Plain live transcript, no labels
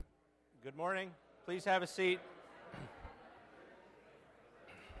Good morning. Please have a seat.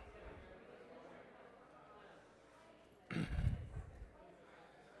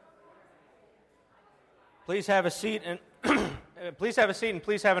 Please have a seat and please have a seat and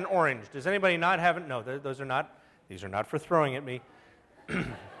please have an orange. Does anybody not have it? No, those are not. These are not for throwing at me.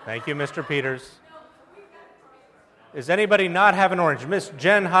 Thank you, Mr. Peters. Does anybody not have an orange? Miss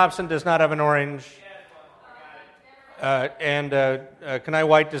Jen Hobson does not have an orange. And Kanai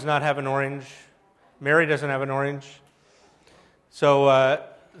White does not have an orange. Mary doesn't have an orange. So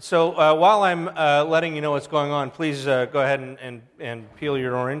while I'm letting you know what's going on, please go ahead and peel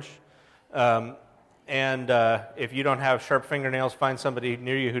your orange. And if you don't have sharp fingernails, find somebody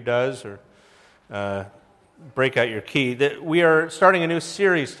near you who does, or break out your key. We are starting a new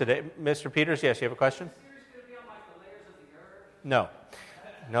series today. Mr. Peters, yes, you have a question? Is the series going to be on like the layers of the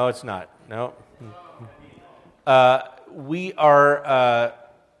earth? No, it's not. No. We are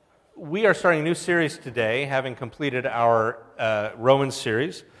starting a new series today, having completed our Romans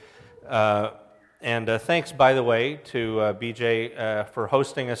series. And thanks, by the way, to BJ for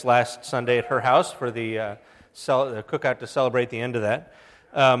hosting us last Sunday at her house for the cookout to celebrate the end of that.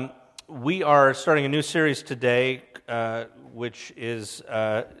 We are starting a new series today, which is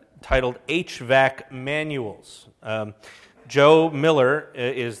titled HVAC Manuals. Joe Miller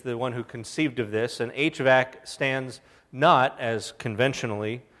is the one who conceived of this, and HVAC stands not, as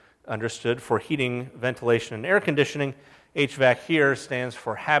conventionally understood, for heating, ventilation, and air conditioning. HVAC here stands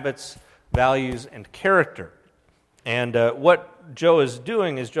for habits, values, and character. And what Joe is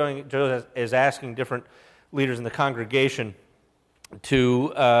doing is Joe is asking different leaders in the congregation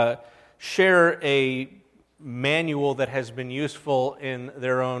to share a manual that has been useful in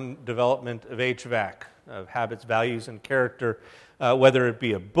their own development of HVAC, of habits, values, and character, whether it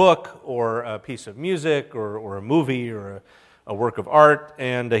be a book or a piece of music or a movie or a work of art.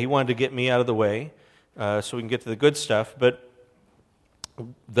 And he wanted to get me out of the way so we can get to the good stuff. But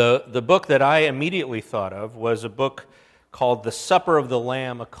the book that I immediately thought of was a book called The Supper of the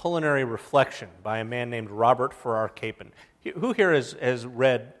Lamb, A Culinary Reflection by a man named Robert Farrar Capon. Who here has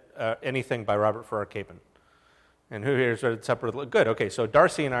read anything by Robert Farrar Capon? And who here has read Supper of the Lamb? Good, okay, so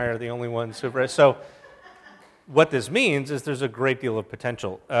Darcy and I are the only ones who've read. So what this means is there's a great deal of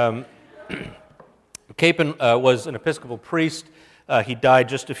potential. Capon was an Episcopal priest. He died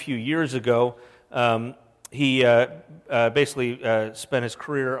just a few years ago. He basically spent his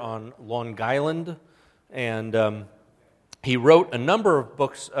career on Long Island, and he wrote a number of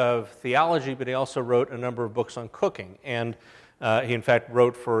books of theology, but he also wrote a number of books on cooking. And he, in fact,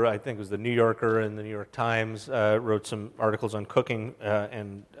 wrote for, I think it was the New Yorker and the New York Times, wrote some articles on cooking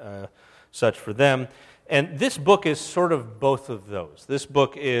and such for them. And this book is sort of both of those. This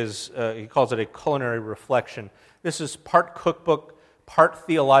book is, he calls it a culinary reflection. This is part cookbook, part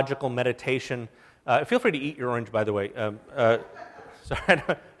theological meditation. Feel free to eat your orange, by the way. Sorry,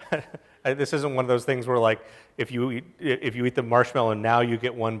 this isn't one of those things where, like, if you eat the marshmallow now, you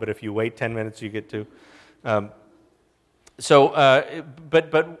get one, but if you wait 10 minutes, you get two. But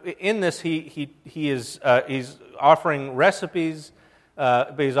in this, he's offering recipes,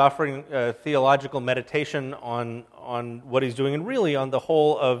 but he's offering theological meditation on what he's doing, and really on the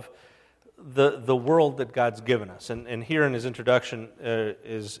whole of the world that God's given us. And here in his introduction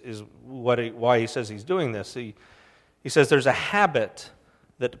is why he says he's doing this. He says there's a habit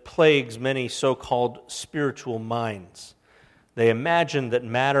that plagues many so-called spiritual minds. They imagine that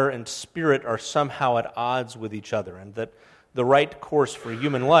matter and spirit are somehow at odds with each other, and that the right course for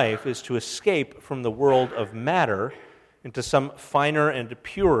human life is to escape from the world of matter into some finer and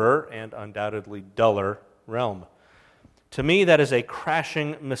purer and undoubtedly duller realm. To me, that is a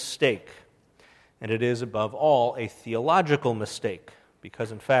crashing mistake. And it is, above all, a theological mistake,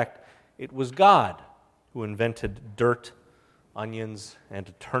 because, in fact, it was God who invented dirt, onions,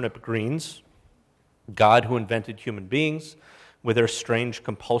 and turnip greens. God who invented human beings with their strange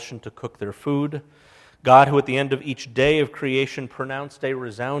compulsion to cook their food. God who, at the end of each day of creation, pronounced a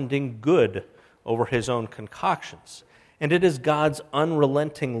resounding good over his own concoctions. And it is God's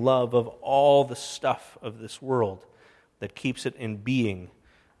unrelenting love of all the stuff of this world that keeps it in being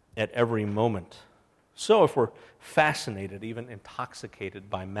at every moment. So if we're fascinated, even intoxicated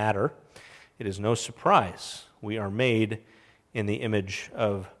by matter, it is no surprise we are made in the image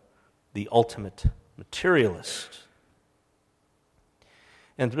of the ultimate materialist.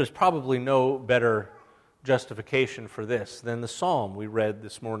 And there's probably no better justification for this than the psalm we read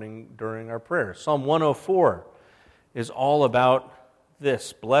this morning during our prayer. Psalm 104 is all about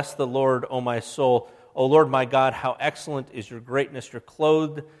this. Bless the Lord, O my soul. O Lord my God, how excellent is your greatness. You're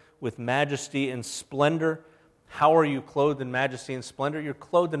clothed with majesty and splendor. How are you clothed in majesty and splendor? You're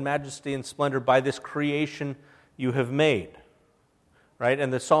clothed in majesty and splendor by this creation you have made. Right?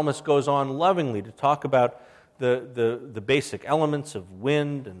 And the psalmist goes on lovingly to talk about the basic elements of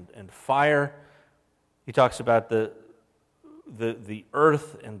wind and fire. He talks about the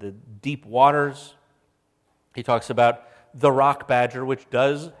earth and the deep waters. He talks about the rock badger, which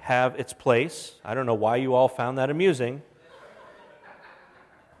does have its place. I don't know why you all found that amusing.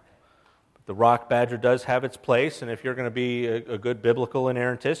 But the rock badger does have its place, and if you're going to be a good biblical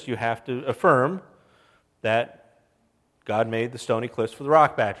inerrantist, you have to affirm that God made the stony cliffs for the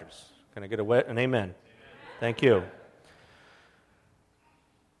rock badgers. Can I get an amen? Thank you.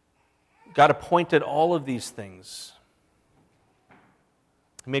 God appointed all of these things.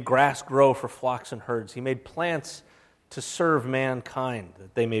 He made grass grow for flocks and herds. He made plants to serve mankind,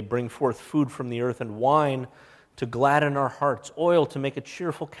 that they may bring forth food from the earth, and wine to gladden our hearts, oil to make a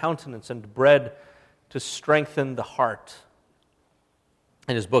cheerful countenance, and bread to strengthen the heart.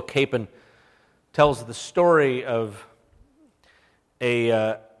 In his book, Capon tells the story of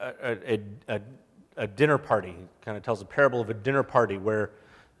a dinner party. He kind of tells a parable of a dinner party where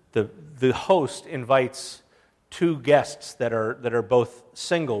the host invites two guests that are both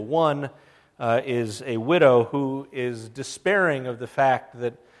single. One is a widow who is despairing of the fact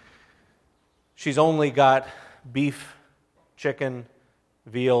that she's only got beef, chicken,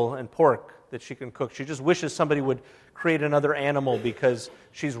 veal, and pork that she can cook. She just wishes somebody would create another animal because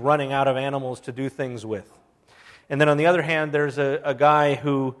she's running out of animals to do things with. And then on the other hand, there's a guy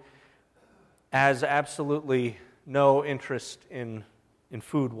who has absolutely no interest in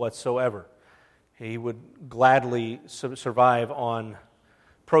food whatsoever. He would gladly survive on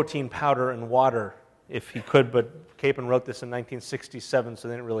protein powder and water if he could, but Capon wrote this in 1967, so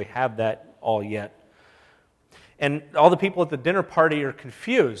they didn't really have that all yet. And all the people at the dinner party are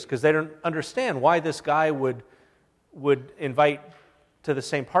confused because they don't understand why this guy would invite to the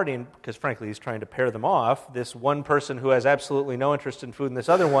same party, and because frankly he's trying to pair them off, this one person who has absolutely no interest in food and this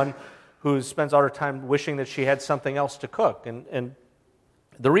other one who spends all her time wishing that she had something else to cook. And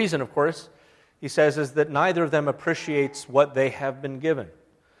the reason, of course, he says, is that neither of them appreciates what they have been given.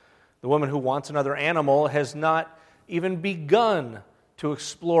 The woman who wants another animal has not even begun to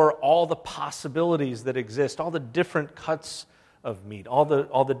explore all the possibilities that exist, all the different cuts of meat, all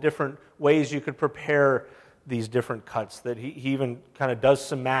the different ways you could prepare these different cuts. That he even kind of does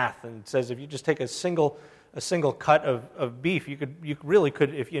some math and says if you just take a single cut of beef, you really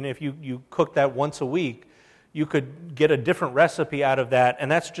could if you cook that once a week, you could get a different recipe out of that,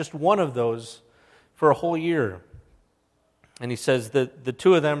 and that's just one of those for a whole year. And he says that the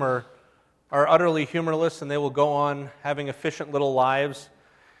two of them are utterly humorless, and they will go on having efficient little lives.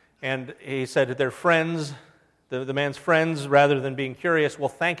 And he said that their friends, the man's friends, rather than being curious, will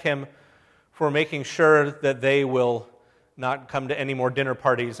thank him for making sure that they will not come to any more dinner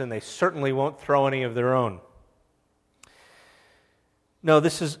parties, and they certainly won't throw any of their own. No,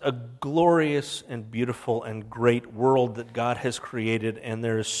 this is a glorious and beautiful and great world that God has created, and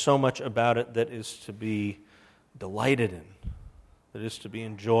there is so much about it that is to be delighted in, that is to be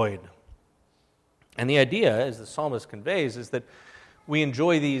enjoyed. And the idea, as the psalmist conveys, is that we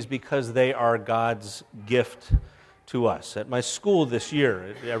enjoy these because they are God's gift to us. At my school this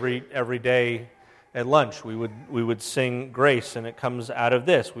year, every day at lunch, we would sing Grace, and it comes out of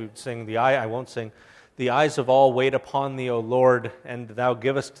this. We would sing I won't sing, the eyes of all wait upon thee, O Lord, and thou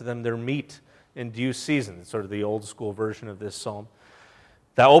givest to them their meat in due season. It's sort of the old school version of this psalm.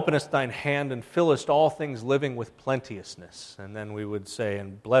 Thou openest thine hand and fillest all things living with plenteousness. And then we would say,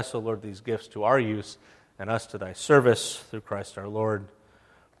 and bless, O Lord, these gifts to our use and us to thy service through Christ our Lord.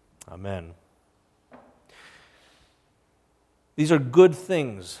 Amen. These are good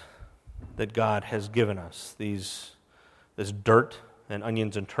things that God has given us. This dirt and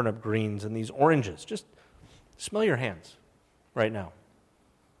onions and turnip greens and these oranges. Just smell your hands right now.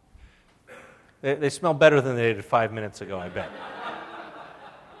 They smell better than they did 5 minutes ago, I bet.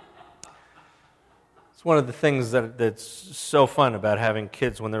 It's one of the things that's so fun about having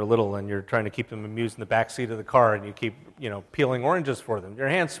kids when they're little and you're trying to keep them amused in the back seat of the car and you keep, peeling oranges for them. Your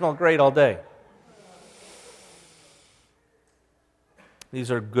hands smell great all day. These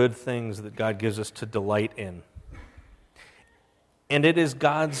are good things that God gives us to delight in. And it is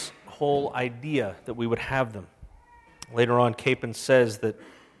God's whole idea that we would have them. Later on, Capon says that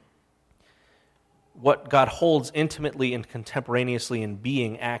what God holds intimately and contemporaneously in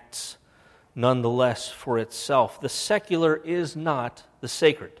being acts nonetheless for itself. The secular is not the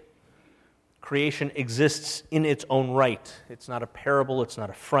sacred. Creation exists in its own right. It's not a parable, it's not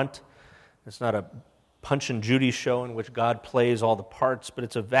a front, it's not a Punch and Judy show in which God plays all the parts, but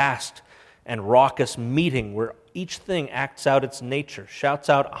it's a vast and raucous meeting where each thing acts out its nature, shouts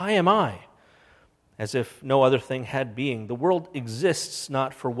out, "I am I," as if no other thing had being. The world exists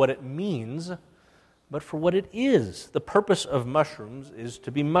not for what it means, but for what it is. The purpose of mushrooms is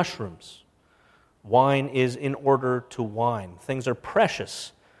to be mushrooms. Wine is in order to wine. Things are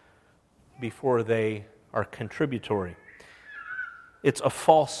precious before they are contributory. It's a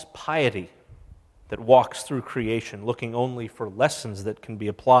false piety that walks through creation, looking only for lessons that can be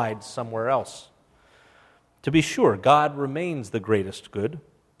applied somewhere else. To be sure, God remains the greatest good,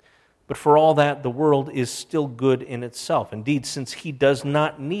 but for all that, the world is still good in itself. Indeed, since He does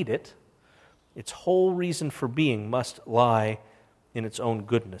not need it, its whole reason for being must lie in its own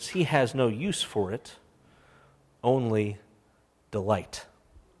goodness. He has no use for it, only delight.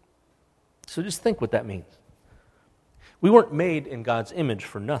 So just think what that means. We weren't made in God's image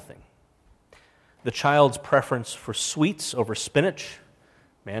for nothing. The child's preference for sweets over spinach,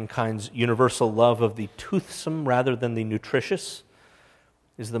 mankind's universal love of the toothsome rather than the nutritious,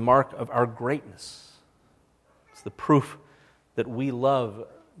 is the mark of our greatness. It's the proof that we love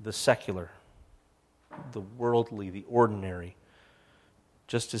the secular, the worldly, the ordinary,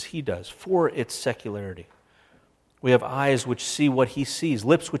 just as He does, for its secularity. We have eyes which see what He sees,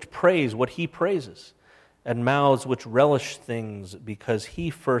 lips which praise what He praises, and mouths which relish things because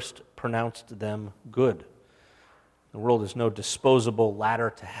He first pronounced them good. The world is no disposable ladder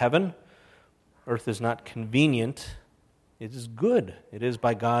to heaven. Earth is not convenient. It is good. It is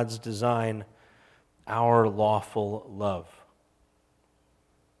by God's design our lawful love.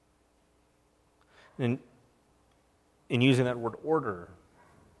 In using that word order,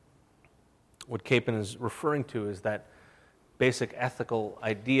 what Capon is referring to is that basic ethical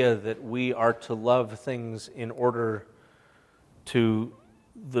idea that we are to love things in order to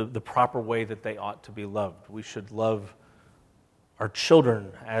the proper way that they ought to be loved. We should love our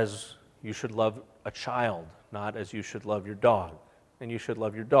children as you should love a child, not as you should love your dog. And you should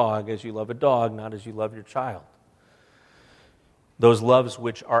love your dog as you love a dog, not as you love your child. Those loves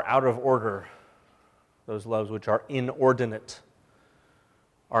which are out of order, those loves which are inordinate,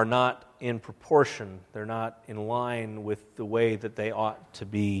 are not in proportion. They're not in line with the way that they ought to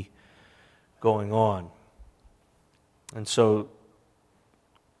be going on. And so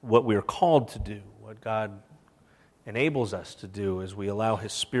what we are called to do, what God enables us to do as we allow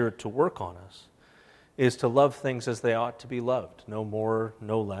His Spirit to work on us, is to love things as they ought to be loved, no more,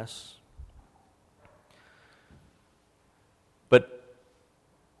 no less. But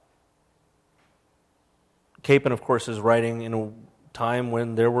Capon, of course, is writing in a time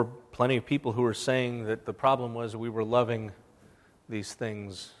when there were plenty of people who were saying that the problem was we were loving these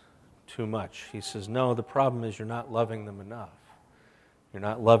things too much. He says, no, the problem is you're not loving them enough. You're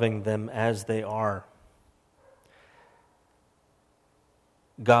not loving them as they are.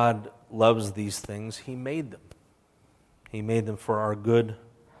 God loves these things. He made them. He made them for our good.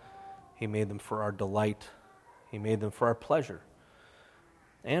 He made them for our delight. He made them for our pleasure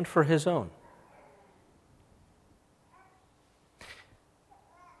and for His own.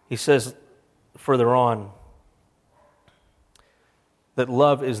 He says further on that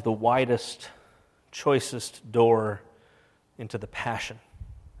love is the widest, choicest door into the passion.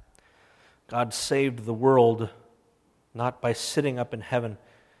 God saved the world not by sitting up in heaven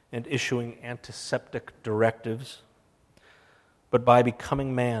and issuing antiseptic directives, but by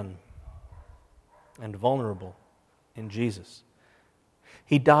becoming man and vulnerable in Jesus.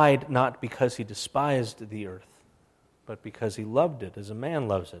 He died not because He despised the earth, but because He loved it as a man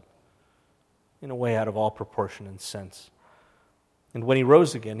loves it, in a way out of all proportion and sense. And when He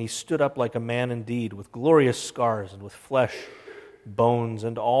rose again, He stood up like a man indeed, with glorious scars and with flesh, bones,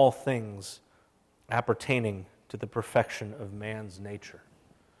 and all things appertaining to the perfection of man's nature.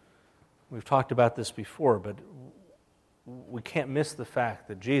 We've talked about this before, but we can't miss the fact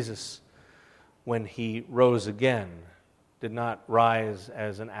that Jesus, when He rose again, did not rise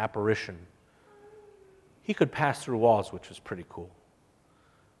as an apparition. He could pass through walls, which was pretty cool.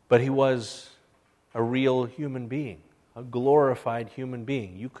 But He was a real human being, a glorified human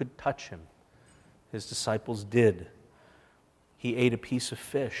being. You could touch Him. His disciples did. He ate a piece of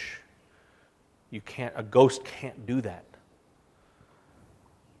fish. A ghost can't do that.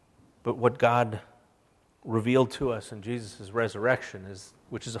 But what God revealed to us in Jesus' resurrection,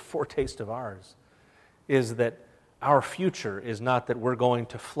 which is a foretaste of ours, is that our future is not that we're going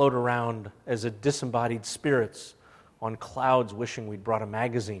to float around as a disembodied spirits on clouds wishing we'd brought a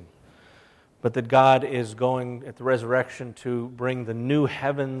magazine, but that God is going at the resurrection to bring the new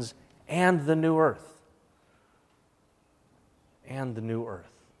heavens and the new earth. And the new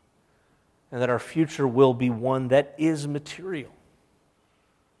earth. And that our future will be one that is material.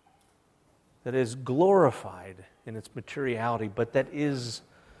 that is glorified in its materiality, but that is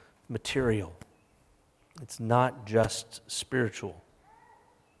material. It's not just spiritual.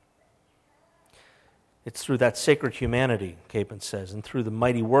 It's through that sacred humanity, Capon says, and through the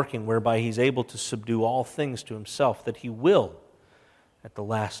mighty working whereby he's able to subdue all things to himself, that he will, at the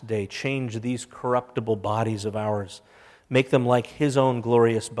last day, change these corruptible bodies of ours, make them like his own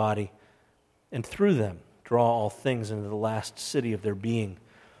glorious body, and through them draw all things into the last city of their being.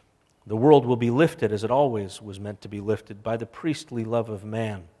 The world will be lifted, as it always was meant to be lifted, by the priestly love of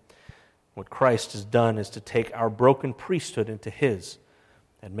man. What Christ has done is to take our broken priesthood into his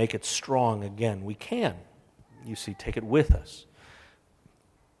and make it strong again. We can, you see, take it with us.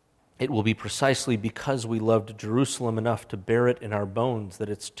 It will be precisely because we loved Jerusalem enough to bear it in our bones that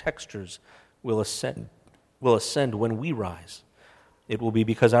its textures will ascend when we rise. It will be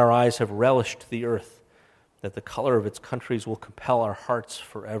because our eyes have relished the earth that the color of its countries will compel our hearts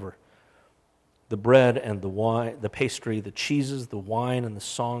forever. The bread and the wine, the pastry, the cheeses, the wine, and the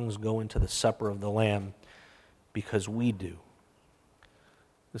songs go into the supper of the Lamb because we do.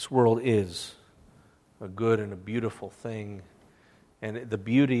 This world is a good and a beautiful thing, and the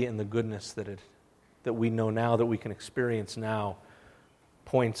beauty and the goodness that we know now, that we can experience now,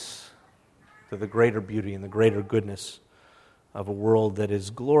 points to the greater beauty and the greater goodness of a world that is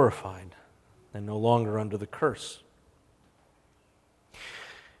glorified and no longer under the curse.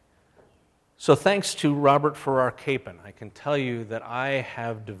 So thanks to Robert Farrar Capon, I can tell you that I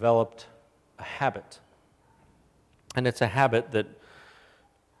have developed a habit. And it's a habit that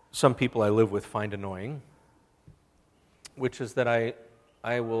some people I live with find annoying, which is that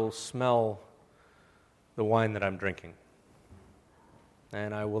I will smell the wine that I'm drinking.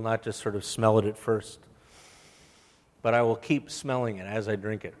 And I will not just sort of smell it at first, but I will keep smelling it as I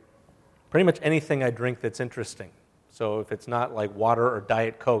drink it. Pretty much anything I drink that's interesting. So if it's not like water or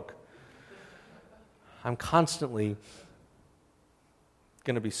Diet Coke, I'm constantly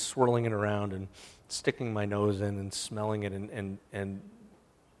going to be swirling it around and sticking my nose in and smelling it and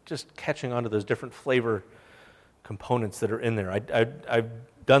just catching onto those different flavor components that are in there. I've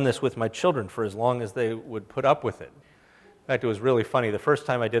done this with my children for as long as they would put up with it. In fact, it was really funny. The first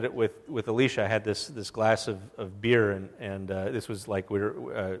time I did it with Alicia, I had this glass of beer, and this was like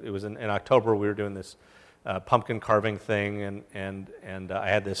it was in October. We were doing this pumpkin carving thing, and I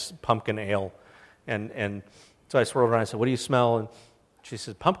had this pumpkin ale, and so I swirled around and I said, "What do you smell?" And she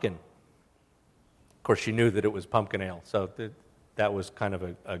said, "Pumpkin." Of course, she knew that it was pumpkin ale, so that was kind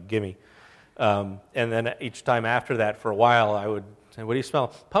of a gimme. And then each time after that, for a while, I would say, "What do you smell?"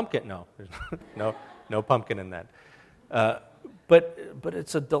 "Pumpkin." No, there's no pumpkin in that. But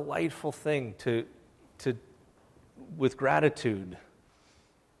it's a delightful thing to with gratitude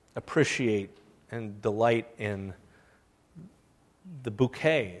appreciate and delight in the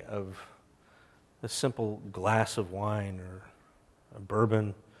bouquet of a simple glass of wine or a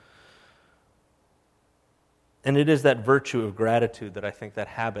bourbon. And it is that virtue of gratitude that I think that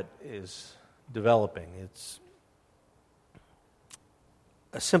habit is developing. It's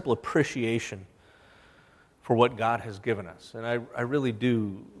a simple appreciation for what God has given us. And I really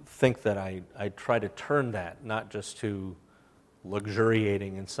do think that I try to turn that, not just to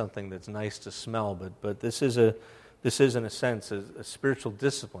luxuriating in something that's nice to smell, but this is in a sense a spiritual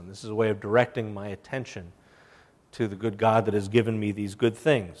discipline. This is a way of directing my attention to the good God that has given me these good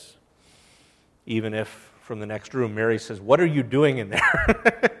things. Even if from the next room Mary says, "What are you doing in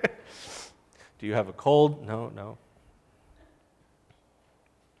there?" "Do you have a cold?" No.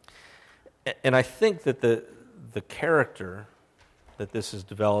 And I think that the character that this has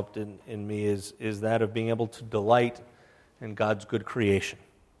developed in me is that of being able to delight in God's good creation.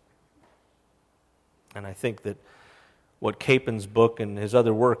 And I think that what Capon's book and his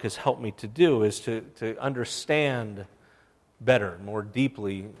other work has helped me to do is to understand better, more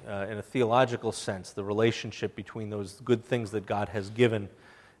deeply, in a theological sense, the relationship between those good things that God has given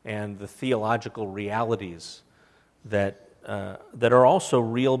and the theological realities that are also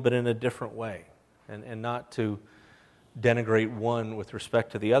real but in a different way. And not to denigrate one with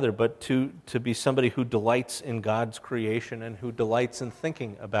respect to the other, but to be somebody who delights in God's creation and who delights in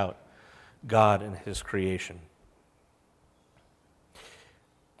thinking about God and His creation.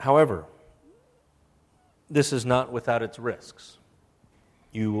 However, this is not without its risks.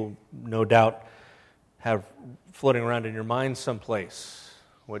 You will no doubt have floating around in your mind someplace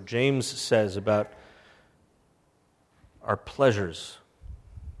what James says about our pleasures.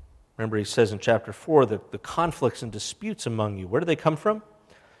 Remember, he says in chapter 4 that the conflicts and disputes among you, where do they come from?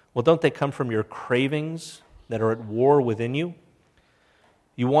 Well, don't they come from your cravings that are at war within you?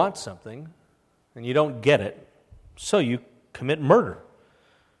 You want something, and you don't get it, so you commit murder.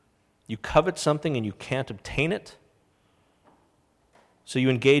 You covet something and you can't obtain it. So you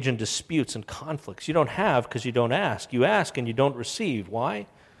engage in disputes and conflicts. You don't have because you don't ask. You ask and you don't receive. Why?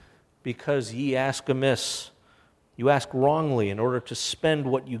 Because ye ask amiss. You ask wrongly in order to spend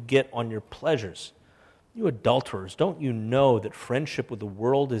what you get on your pleasures. You adulterers, don't you know that friendship with the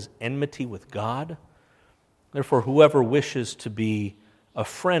world is enmity with God? Therefore, whoever wishes to be a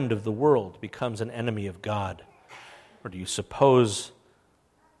friend of the world becomes an enemy of God. Or do you suppose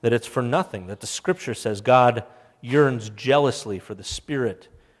that it's for nothing that the Scripture says God yearns jealously for the Spirit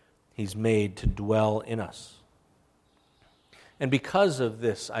He's made to dwell in us? And because of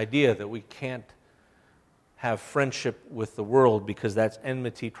this idea that we can't have friendship with the world because that's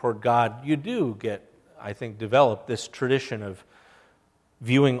enmity toward God, you do get, I think, develop this tradition of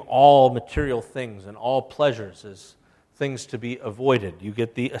viewing all material things and all pleasures as things to be avoided. You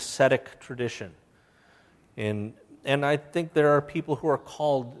get the ascetic tradition. And I think there are people who are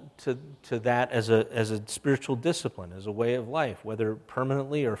called to that as a spiritual discipline, as a way of life, whether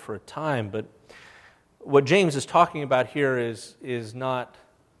permanently or for a time. But what James is talking about here is not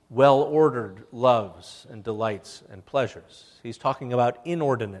well-ordered loves and delights and pleasures. He's talking about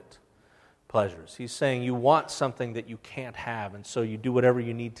inordinate pleasures. He's saying you want something that you can't have, and so you do whatever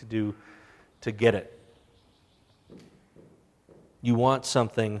you need to do to get it. You want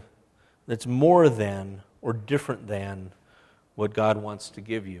something that's more than or different than what God wants to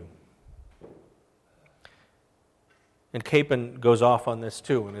give you. And Capon goes off on this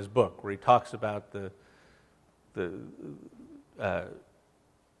too in his book, where he talks about the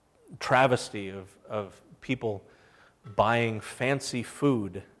travesty of people buying fancy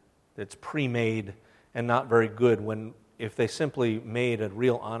food that's pre-made and not very good, when if they simply made a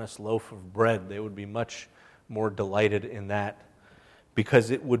real honest loaf of bread, they would be much more delighted in that because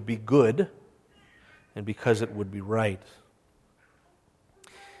it would be good and because it would be right.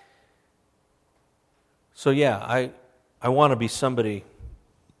 So yeah, I want to be somebody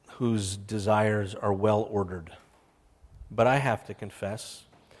whose desires are well ordered. But I have to confess,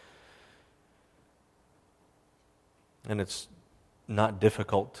 and it's not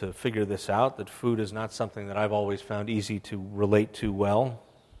difficult to figure this out, that food is not something that I've always found easy to relate to well.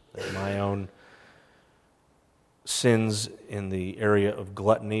 That my own sins in the area of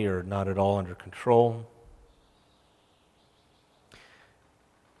gluttony are not at all under control.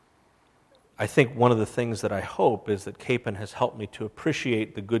 I think one of the things that I hope is that Capon has helped me to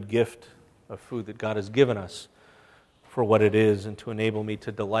appreciate the good gift of food that God has given us for what it is, and to enable me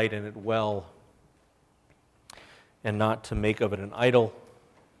to delight in it well and not to make of it an idol,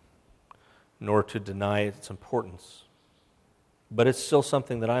 nor to deny its importance. But it's still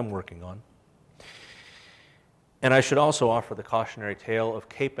something that I'm working on. And I should also offer the cautionary tale of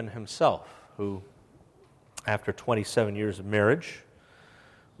Capon himself, who, after 27 years of marriage,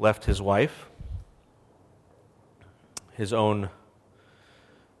 left his wife. His own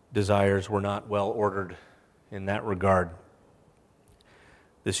desires were not well ordered in that regard.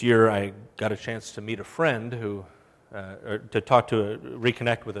 This year I got a chance to meet a friend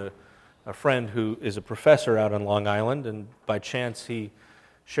reconnect with a friend who is a professor out on Long Island, and by chance he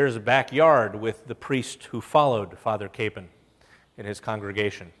shares a backyard with the priest who followed Father Capon in his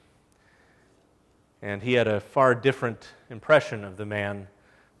congregation. And he had a far different impression of the man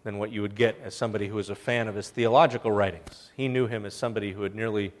than what you would get as somebody who was a fan of his theological writings. He knew him as somebody who had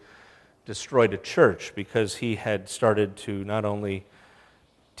nearly destroyed a church because he had started to not only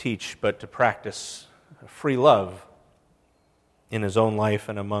teach but to practice free love in his own life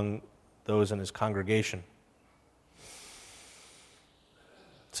and among those in his congregation.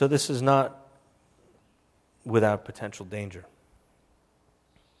 So this is not without potential danger.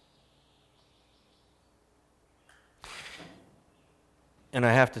 And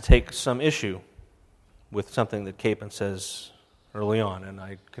I have to take some issue with something that Capon says early on, and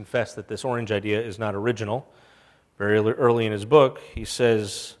I confess that this orange idea is not original. Very early in his book, he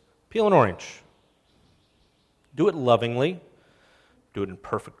says, peel an orange. Do it lovingly. Do it in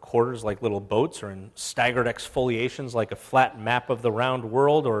perfect quarters like little boats, or in staggered exfoliations like a flat map of the round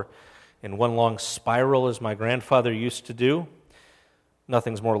world, or in one long spiral as my grandfather used to do.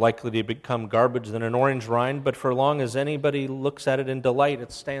 Nothing's more likely to become garbage than an orange rind, but for long as anybody looks at it in delight,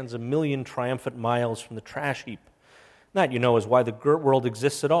 it stands a million triumphant miles from the trash heap. That, you know, is why the world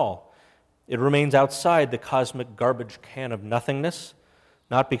exists at all. It remains outside the cosmic garbage can of nothingness,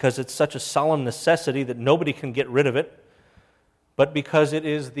 not because it's such a solemn necessity that nobody can get rid of it, but because it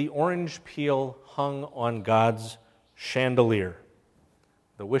is the orange peel hung on God's chandelier,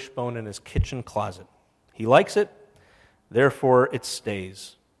 the wishbone in his kitchen closet. He likes it, therefore it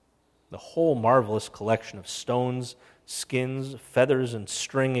stays. The whole marvelous collection of stones, skins, feathers, and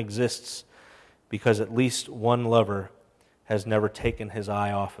string exists because at least one lover has never taken his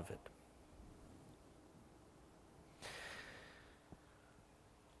eye off of it.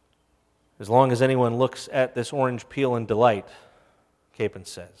 As long as anyone looks at this orange peel in delight, Capon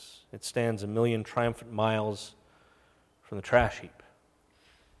says, it stands 1,000,000 triumphant miles from the trash heap.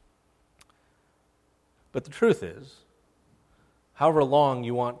 But the truth is, however long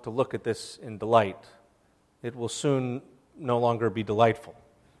you want to look at this in delight, it will soon no longer be delightful.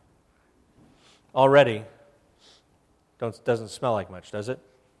 Already, doesn't smell like much, does it?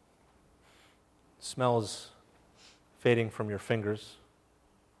 It smells fading from your fingers.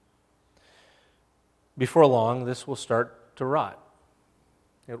 Before long, this will start to rot.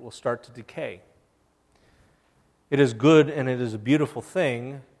 It will start to decay. It is good and it is a beautiful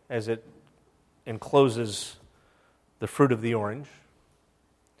thing as it encloses the fruit of the orange.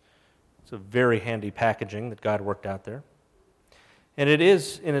 It's a very handy packaging that God worked out there. And it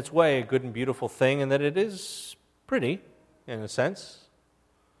is, in its way, a good and beautiful thing, and that it is pretty, in a sense.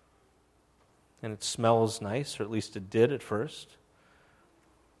 And it smells nice, or at least it did at first.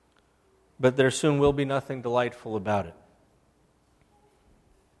 But there soon will be nothing delightful about it.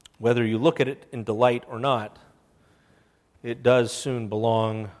 Whether you look at it in delight or not, it does soon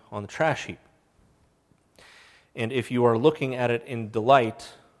belong on the trash heap. And if you are looking at it in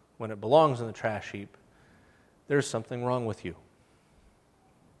delight when it belongs in the trash heap, there's something wrong with you.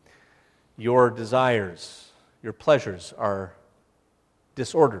 Your desires, your pleasures are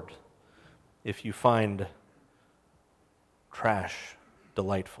disordered if you find trash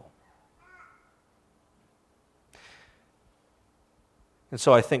delightful. And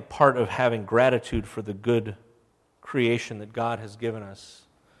so I think part of having gratitude for the good creation that God has given us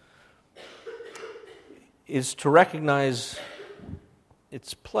is to recognize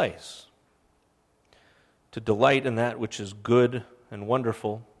its place, to delight in that which is good and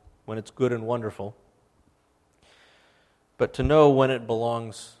wonderful when it's good and wonderful, but to know when it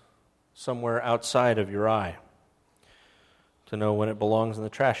belongs somewhere outside of your eye, to know when it belongs in the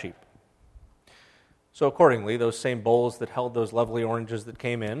trash heap. So accordingly, those same bowls that held those lovely oranges that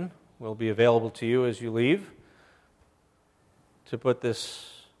came in will be available to you as you leave to put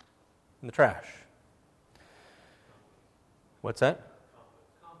this in the trash. What's that?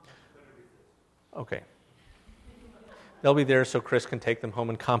 Okay. They'll be there so Chris can take them home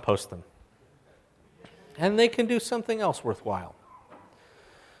and compost them. And they can do something else worthwhile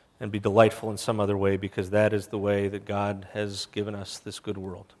and be delightful in some other way, because that is the way that God has given us this good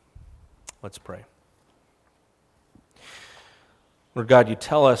world. Let's pray. Lord God, you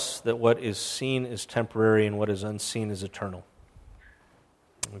tell us that what is seen is temporary and what is unseen is eternal.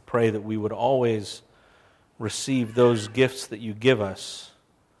 And we pray that we would always receive those gifts that you give us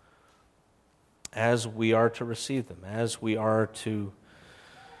as we are to receive them, as we are to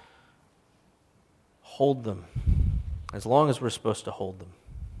hold them, as long as we're supposed to hold them,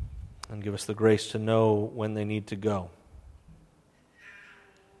 and give us the grace to know when they need to go.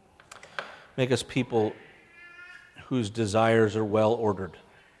 Make us people whose desires are well ordered.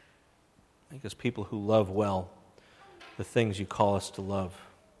 Make us people who love well the things you call us to love.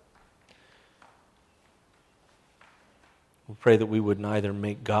 We pray that we would neither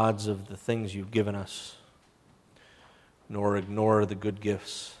make gods of the things you've given us, nor ignore the good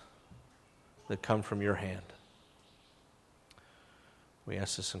gifts that come from your hand. We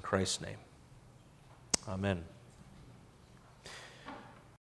ask this in Christ's name. Amen.